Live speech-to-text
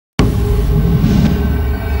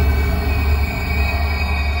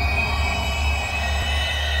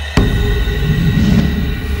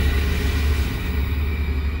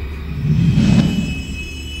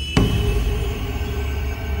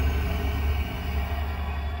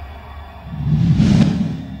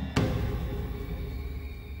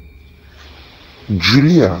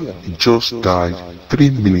Julia just died 3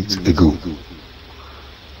 minutes ago,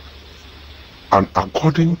 and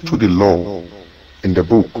according to the law in the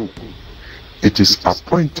book, it is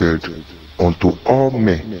appointed unto all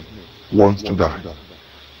men once to die,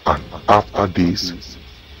 and after this,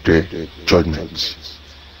 the judgment.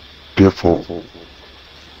 Therefore,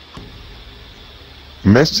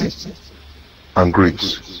 mercy and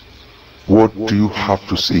grace, what do you have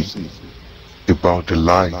to say about the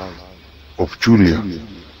life of Julia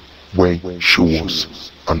when she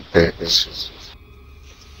was on earth?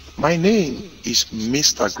 My name is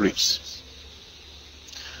Mr. Grace.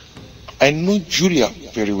 I know Julia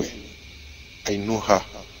very well. I know her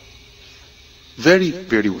very,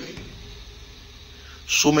 very well.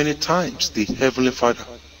 So many times the Heavenly Father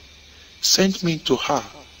sent me to her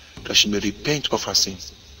that she may repent of her sin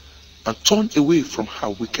and turn away from her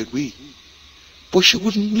wicked way. But she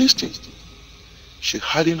wouldn't listen. She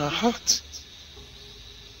had in her heart.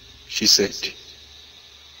 She said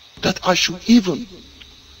that I should even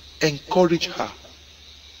encourage her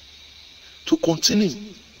to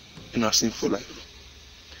continue in her sinful life.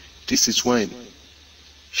 This is when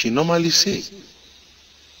she normally says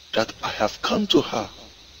that I have come to her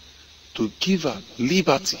to give her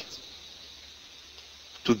liberty,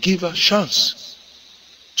 to give her chance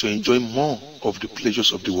to enjoy more of the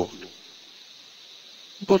pleasures of the world.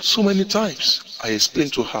 But so many times I explain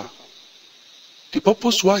to her the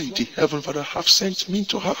purpose why the Heavenly Father have sent me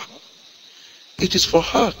to her. It is for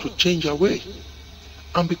her to change her way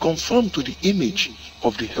and be conformed to the image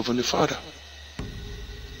of the Heavenly Father.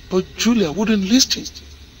 But Julia wouldn't listen.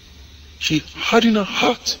 She had in her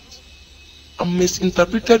heart and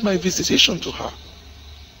misinterpreted my visitation to her.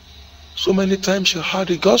 So many times she heard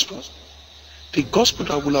the gospel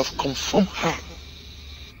that will have conformed her.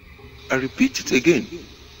 I repeat it again,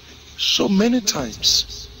 so many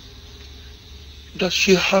times that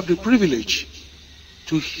she had the privilege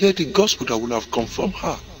to hear the gospel that will have conformed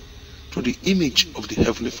her to the image of the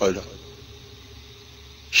Heavenly Father.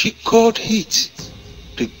 She called it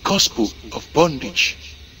the gospel of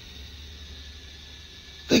bondage,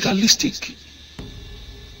 legalistic,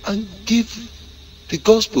 and give the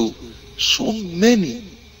gospel so many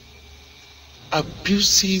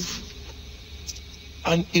abusive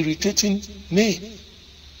and irritating names.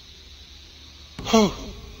 Oh,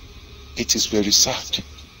 it is very sad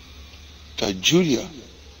that Julia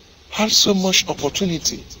had so much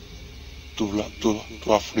opportunity to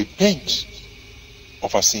have repent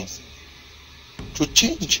of her sin, to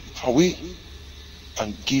change her way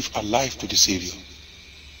and give her life to the Savior.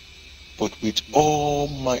 But with all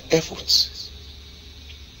my efforts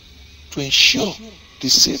to ensure the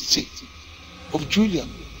safety of Julia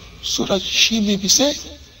so that she may be saved,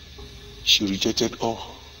 she rejected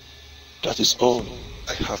all. That is all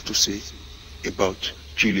I have to say about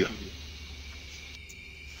Julia.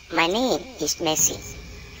 My name is Mercy,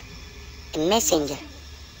 a messenger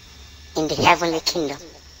in the heavenly kingdom.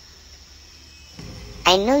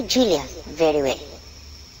 I know Julia very well.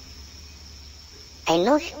 I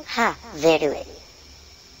know her very well.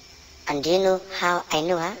 And do you know how I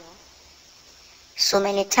know her? So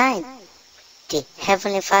many times the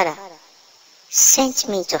Heavenly Father sent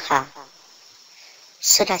me to her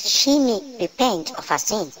so that she may repent of her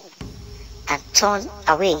sin and turn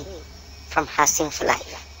away from her sinful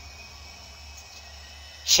life.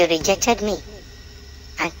 She rejected me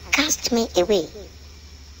and cast me away.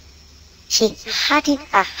 She hardened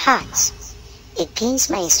her heart against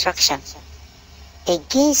my instruction,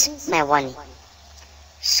 against my warning.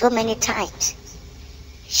 So many times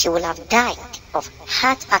she would have died of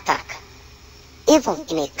heart attack, even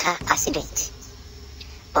in a car accident.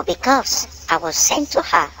 But because I was sent to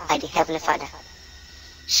her by the Heavenly Father,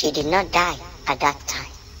 she did not die at that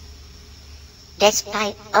time.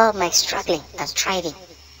 Despite all my struggling and striving,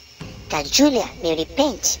 that Julia may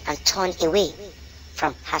repent and turn away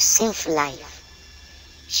from her sinful life,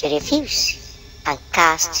 she refused and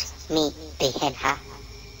cast me behind her.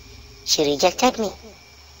 She rejected me,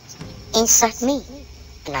 insulted me,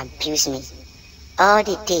 and abused me all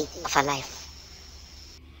the day of her life.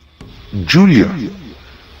 Julia,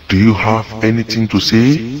 do you have anything to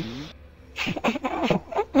say?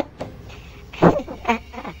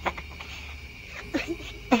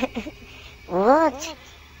 What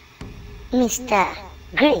Mr.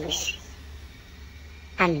 Grace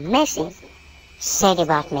and Mercy said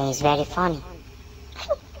about me is very funny.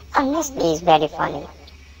 Honestly, it's very funny.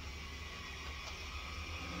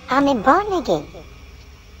 I'm a born again.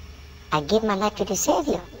 I give my life to the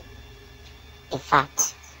Savior. In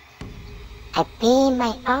fact, I pay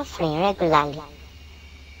my offering regularly.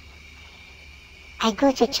 I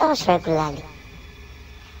go to church regularly.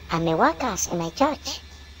 I'm a worker in my church.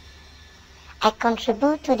 I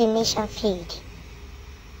contribute to the mission field.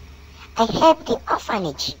 I help the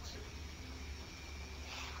orphanage.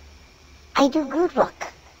 I do good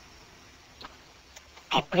work.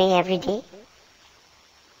 I pray every day.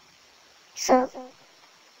 So,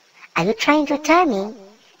 are you trying to tell me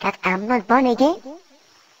that I'm not born again?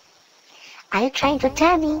 Are you trying to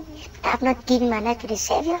tell me that I've not given my life to the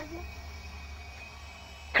Savior?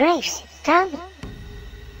 Grace, tell me.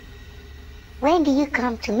 When do you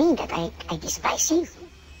come to me that I despise you?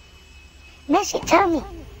 Mercy, tell me.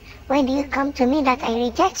 When do you come to me that I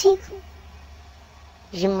reject you?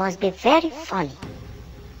 You must be very funny.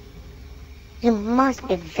 You must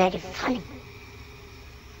be very funny.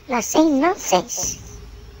 You're saying nonsense.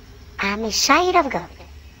 I'm a child of God.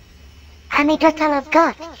 I'm a daughter of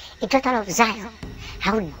God, a daughter of Zion.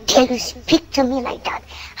 How dare you speak to me like that?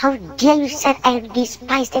 How dare you say I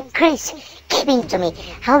despise the grace given to me?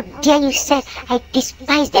 How dare you say I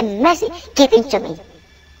despise the mercy given to me?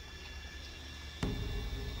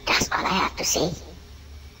 That's all I have to say.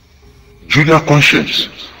 Julia Conscience,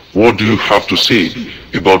 what do you have to say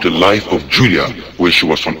about the life of Julia when she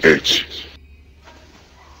was on earth?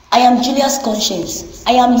 I am Julia's conscience.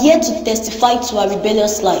 I am here to testify to her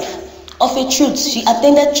rebellious life. Of a truth, she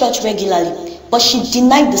attended church regularly, but she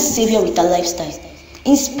denied the Savior with her lifestyle.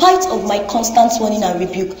 In spite of my constant warning and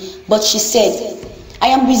rebuke, but she said, I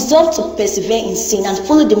am resolved to persevere in sin and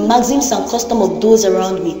follow the maxims and custom of those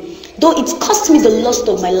around me, though it costs me the lust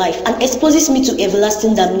of my life and exposes me to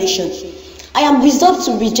everlasting damnation. I am resolved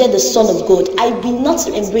to reject the Son of God. I will not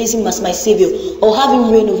embrace him as my Savior or have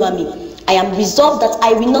him reign over me. I am resolved that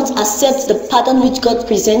I will not accept the pattern which God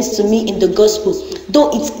presents to me in the gospel,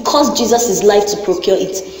 though it cost Jesus his life to procure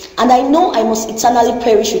it. And I know I must eternally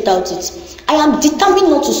perish without it. I am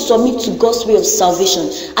determined not to submit to God's way of salvation,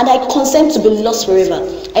 and I consent to be lost forever.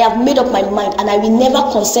 I have made up my mind, and I will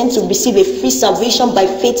never consent to receive a free salvation by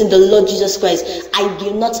faith in the Lord Jesus Christ. I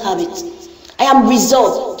will not have it. I am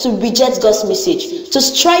resolved to reject God's message, to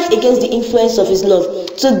strive against the influence of his love,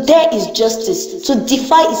 to dare his justice, to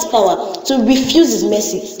defy his power, to refuse his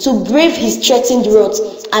mercy, to brave his threatened wrath,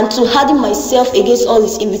 and to harden myself against all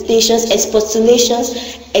his invitations,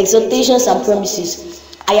 expostulations, exhortations, and promises.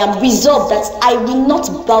 I am resolved that I will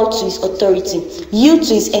not bow to his authority, yield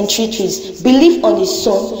to his entreaties, believe on his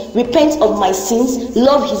Son, repent of my sins,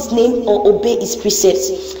 love his name, or obey his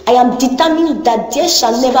precepts. I am determined that there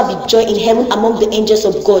shall never be joy in heaven among the angels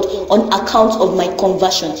of God on account of my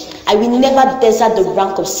conversion. I will never desert the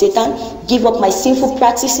rank of Satan, give up my sinful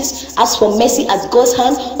practices, ask for mercy at God's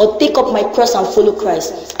hand, or take up my cross and follow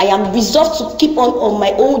Christ. I am resolved to keep on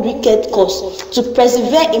my old wicked course, to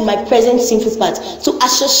persevere in my present sinful path, to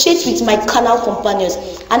associate with my carnal companions,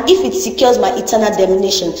 and if it secures my eternal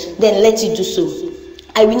damnation, then let it do so.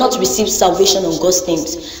 I will not receive salvation on God's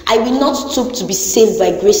terms. I will not stoop to be saved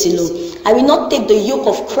by grace alone. I will not take the yoke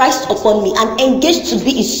of Christ upon me and engage to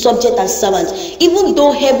be his subject and servant, even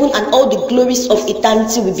though heaven and all the glories of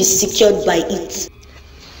eternity will be secured by it.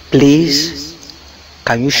 Please,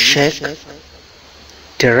 can you check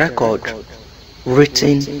the record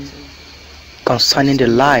written concerning the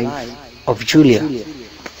life of Julia?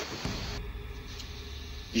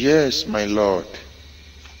 Yes, my Lord.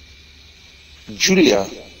 Julia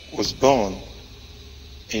was born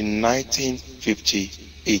in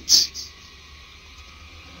 1958.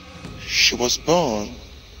 She was born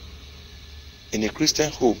in a Christian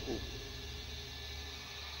home.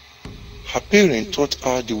 Her parents taught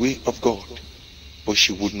her the way of God, but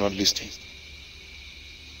she would not listen.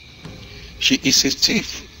 She is a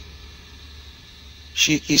thief.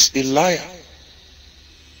 She is a liar.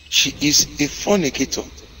 She is a fornicator.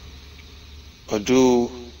 Although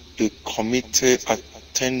a committed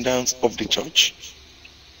attendant of the church,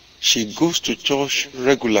 she goes to church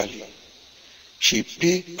regularly. She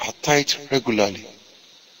pays her tithe regularly,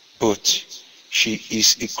 but she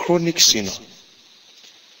is a chronic sinner.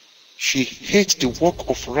 She hates the work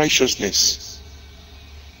of righteousness.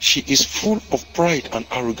 She is full of pride and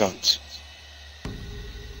arrogance.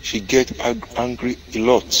 She gets angry a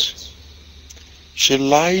lot. She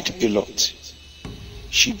lied a lot.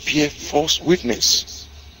 She bears false witness.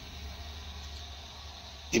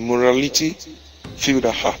 Immorality filled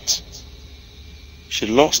her heart. She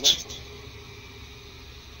lost.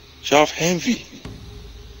 She have envy.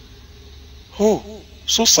 Oh,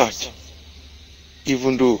 so sad.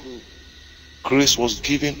 Even though grace was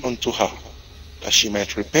given unto her that she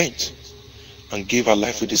might repent and give her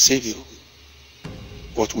life to the Savior.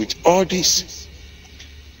 But with all this,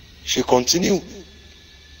 she continued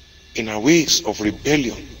in her ways of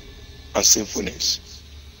rebellion and sinfulness.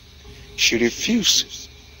 She refused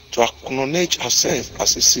to acknowledge herself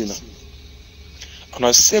as a sinner and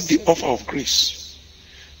accept the offer of grace,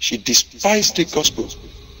 she despised the gospel.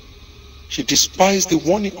 She despised the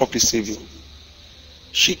warning of the Savior.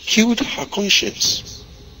 She killed her conscience.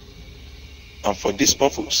 And for this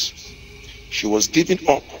purpose, she was given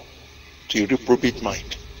up to a reprobate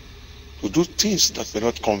mind, to do things that were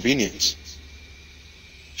not convenient.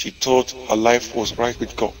 She thought her life was right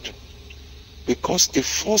with God because a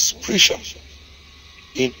false preacher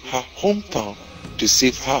in her hometown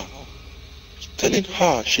deceived her, telling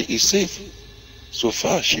her she is safe so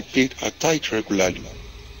far she paid her tithe regularly,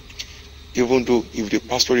 even though if the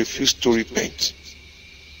pastor refused to repent,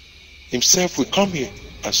 himself will come here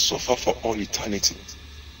and suffer for all eternity.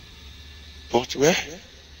 But well,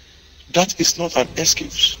 that is not an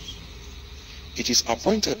excuse. It is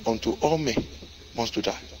appointed unto all men must to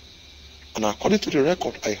die. And according to the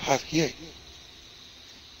record I have here,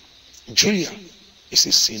 Julia is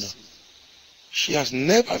a sinner. She has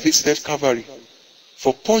never visited Calvary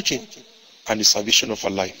for purging and the salvation of her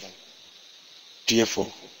life.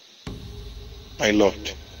 Therefore, my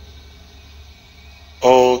Lord,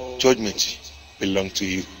 all judgment belong to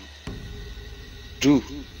you. Do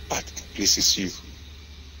as it pleases you.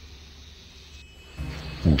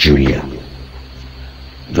 Julia,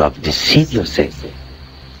 you have deceived yourself,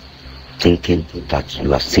 thinking that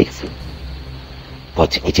you are safe.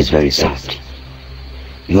 But it is very sad.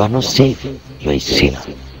 You are not safe, you are a sinner.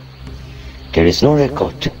 There is no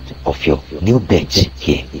record of your new birth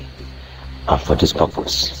here. And for this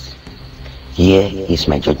purpose, here is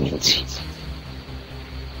my judgment.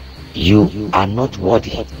 You are not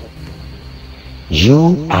worthy.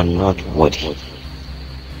 You are not worthy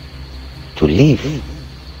to live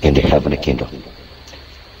in the heavenly kingdom.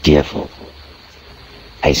 Therefore,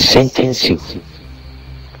 I sentence you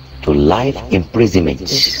to life imprisonment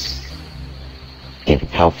in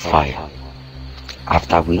hellfire,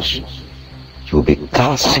 after which you will be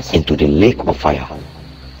cast into the lake of fire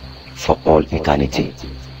for all eternity.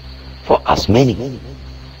 For as many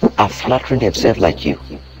who are flattering themselves like you,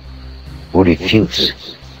 who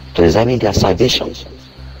refuse to examine their salvation,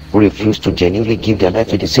 who refuse to genuinely give their life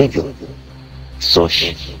to the Savior,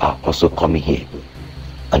 such are also coming here,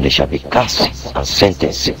 and they shall be cast and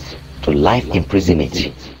sentenced to life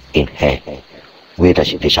imprisonment in hell, where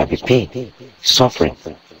they shall be pain, suffering,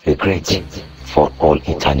 regret for all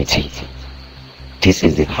eternity. This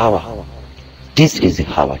is the hour. This is the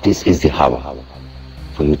hour. This is the hour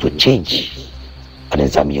for you to change and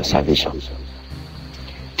examine your salvation.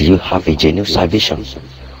 Do you have a genuine salvation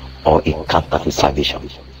or a counterfeit salvation?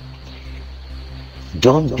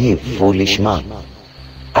 Don't be a foolish man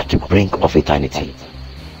at the brink of eternity,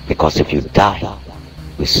 because if you die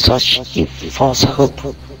with such a false hope,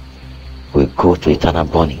 you will go to eternal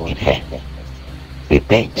burning in hell.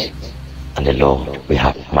 Repent, and the Lord will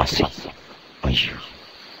have mercy on you.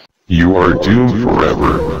 You are doomed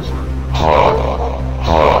forever. Ha,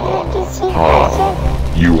 ha,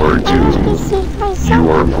 ha. You are doomed. You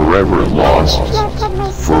are forever lost.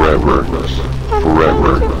 Forever,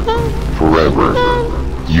 forever, forever.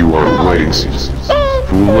 You are waste.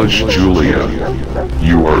 Foolish Julia.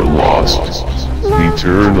 You are lost.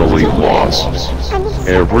 Eternally lost.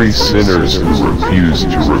 Every sinners who refuse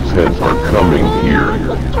to repent are coming here.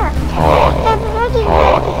 Ha, ha, ha,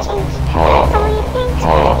 ha.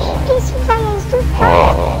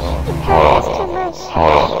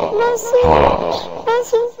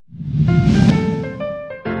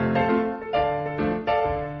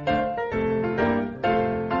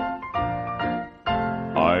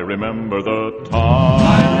 I remember the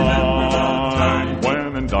time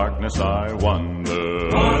when in darkness I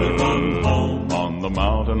wandered on the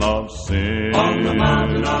mountain of sin.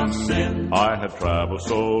 I had traveled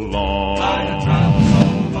so long,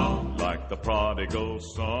 like the prodigal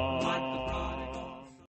son.